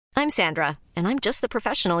I'm Sandra, and I'm just the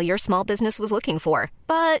professional your small business was looking for.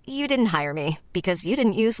 But you didn't hire me because you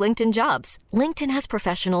didn't use LinkedIn Jobs. LinkedIn has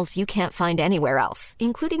professionals you can't find anywhere else,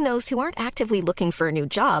 including those who aren't actively looking for a new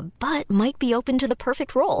job, but might be open to the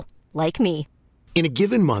perfect role, like me. In a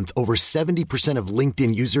given month, over 70% of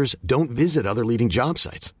LinkedIn users don't visit other leading job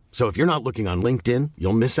sites. So if you're not looking on LinkedIn,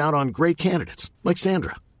 you'll miss out on great candidates like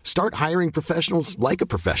Sandra. Start hiring professionals like a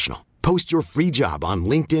professional. Post your free job on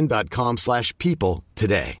linkedin.com/people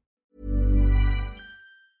today.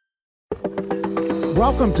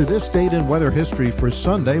 Welcome to This Date in Weather History for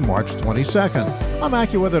Sunday, March 22nd. I'm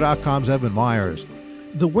AccuWeather.com's Evan Myers.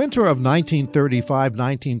 The winter of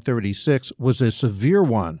 1935-1936 was a severe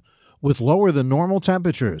one, with lower than normal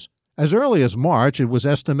temperatures. As early as March, it was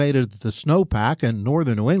estimated that the snowpack in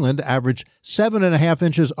northern New England averaged 7.5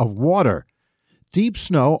 inches of water. Deep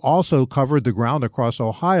snow also covered the ground across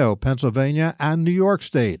Ohio, Pennsylvania, and New York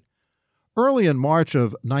State. Early in March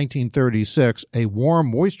of 1936, a warm,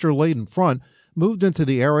 moisture-laden front moved into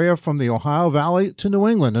the area from the Ohio Valley to New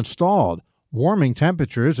England and stalled. Warming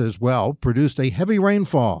temperatures as well produced a heavy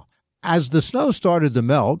rainfall. As the snow started to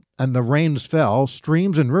melt and the rains fell,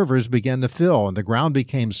 streams and rivers began to fill and the ground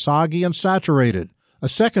became soggy and saturated. A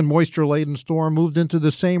second moisture-laden storm moved into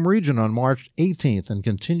the same region on March 18th and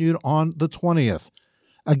continued on the 20th.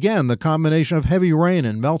 Again, the combination of heavy rain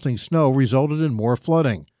and melting snow resulted in more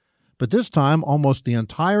flooding. But this time, almost the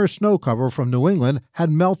entire snow cover from New England had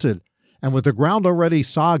melted, and with the ground already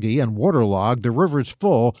soggy and waterlogged, the rivers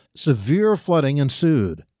full, severe flooding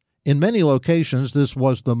ensued. In many locations, this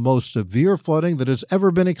was the most severe flooding that has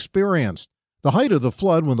ever been experienced. The height of the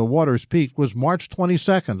flood when the waters peaked was March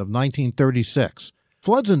 22nd of 1936.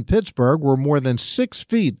 Floods in Pittsburgh were more than 6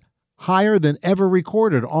 feet higher than ever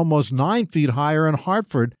recorded, almost 9 feet higher in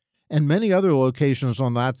Hartford, and many other locations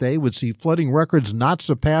on that day would see flooding records not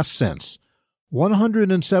surpassed since.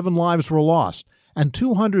 107 lives were lost, and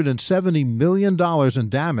 $270 million in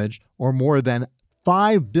damage, or more than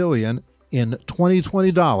 $5 billion in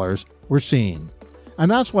 2020 dollars, were seen.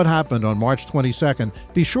 And that's what happened on March 22nd.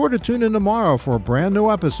 Be sure to tune in tomorrow for a brand new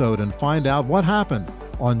episode and find out what happened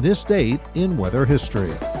on this date in weather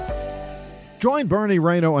history. Join Bernie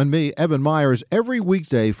Rayno and me, Evan Myers, every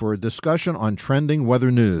weekday for a discussion on trending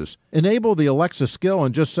weather news. Enable the Alexa skill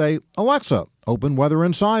and just say, "Alexa, open Weather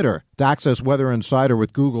Insider." To access Weather Insider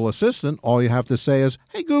with Google Assistant, all you have to say is,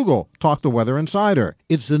 "Hey Google, talk to Weather Insider."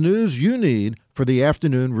 It's the news you need for the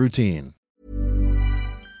afternoon routine.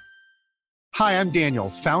 Hi, I'm Daniel,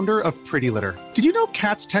 founder of Pretty Litter. Did you know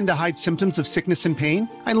cats tend to hide symptoms of sickness and pain?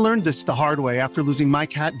 I learned this the hard way after losing my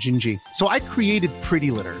cat, Gingy. So I created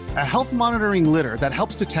Pretty Litter, a health monitoring litter that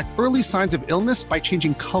helps detect early signs of illness by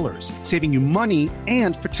changing colors, saving you money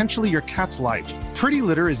and potentially your cat's life. Pretty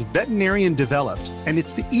Litter is veterinarian developed, and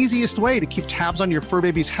it's the easiest way to keep tabs on your fur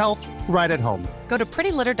baby's health right at home. Go to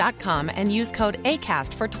prettylitter.com and use code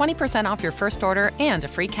ACAST for 20% off your first order and a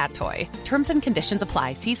free cat toy. Terms and conditions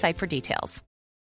apply. See site for details.